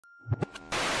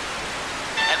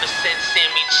Ever since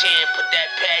Sammy Chan put that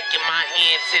pack in my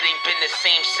hands, it ain't been the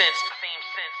same since.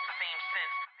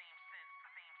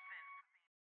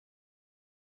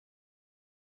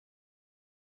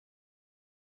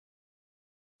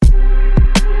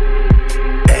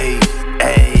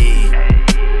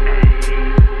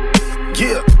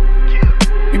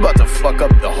 We about to fuck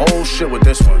up the whole shit with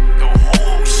this one. The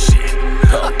whole shit.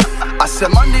 I said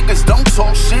my niggas don't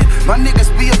talk shit, my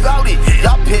niggas be about it.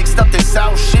 Y'all pigs stuffed in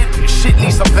sour shit, shit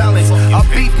needs some balance. Our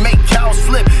beef make cows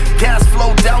flip, gas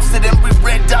flow doused it, and we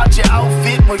red dot your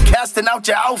outfit. We're casting out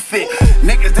your outfit.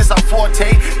 Niggas, this our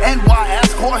forte. NY,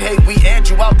 ask Jorge, we add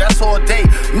you out, that's all day.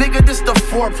 Nigga, this the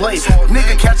foreplay.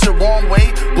 Nigga, catch it wrong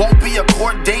way. Won't be a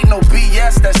court date, no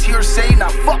BS, that's hearsay. Now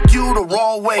fuck you the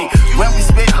wrong way. When we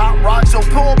spit hot rocks, so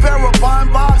pull a pair of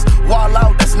pine box. Wall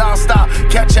out, that's non-stop.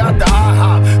 Catch out the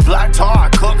IHOP. Black tar, I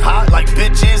cook hot like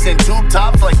bitches and tube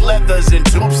tops, like leathers and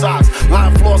tube socks.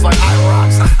 Line floors like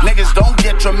IROX. Niggas don't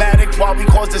get dramatic while we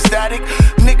cause the static.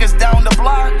 Niggas down the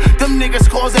block, them niggas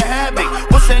causing havoc.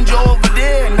 We'll send you over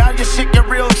there, now your shit get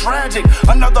real tragic.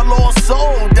 Another lost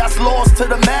soul, that's lost to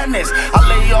the madness. I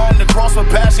lay you on the cross with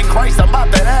passion, Christ, I'm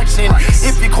about that action.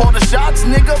 If you call the shots,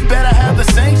 nigga, better have the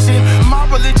sanction. My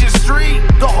religious street,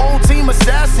 the whole team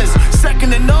assassins.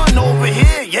 Second to none over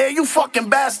here, yeah, you fucking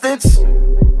bastards.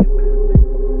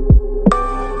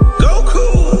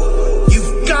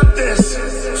 You've got this.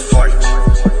 Fight.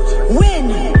 Win.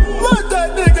 Let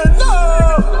that nigga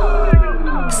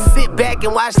know. Sit back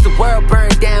and watch the world burn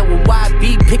down when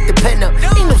YB pick the pen up.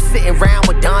 Ain't no sitting around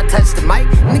when Don touch the mic.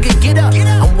 Nigga, get up.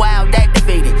 I'm wild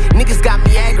activated. Niggas got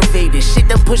me aggravated. Shit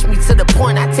done push me to the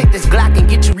point. I take this Glock and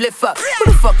get you lift up.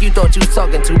 Who the fuck you thought you was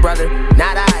talking to, brother?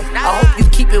 Not I. I hope you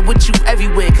keep it with you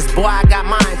everywhere, cause boy, I got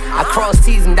mine. I cross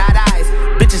T's and dot I's.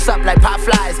 Bitches up like pop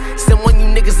flies. Send one you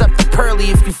niggas up to Pearly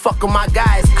if you fuck with my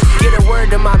guys. Get a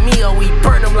word to my Mio, we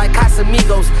burn them like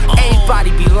Casamigos. Everybody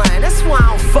be lying, that's why I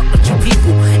don't fuck with you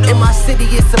people. In my city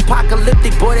it's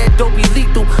apocalyptic, boy that don't be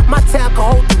lethal. My town can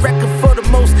hold the record for the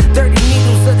most dirty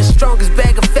needles of the strongest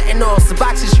bag of fentanyl.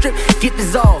 Suboxone strip, get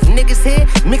dissolved. Niggas here,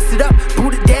 mix it up,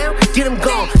 boot it down, get them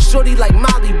gone. Shorty like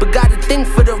Molly, but got a thing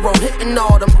for the road. Hitting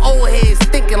all them old heads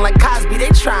thinking like Cosby, they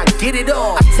try and get it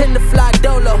all. I tend to fly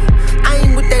dolo, I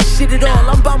ain't with that shit at all.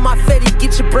 I'm about my Fetty,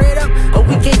 get your bread up, or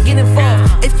we can't get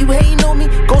involved. If you hating on me,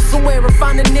 go somewhere and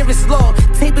find the nearest law.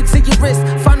 Tape it to your wrist,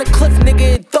 find a cliff,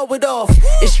 nigga, and throw it off.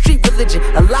 It's street religion,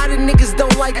 a lot of niggas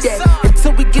don't like that.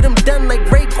 Until we get them done like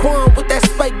Raekwon with that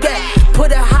spike back.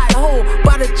 Put a hot hole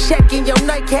by the check in your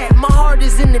nightcap. My heart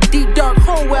is in the deep dark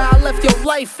hole where I left your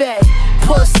life at,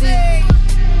 pussy.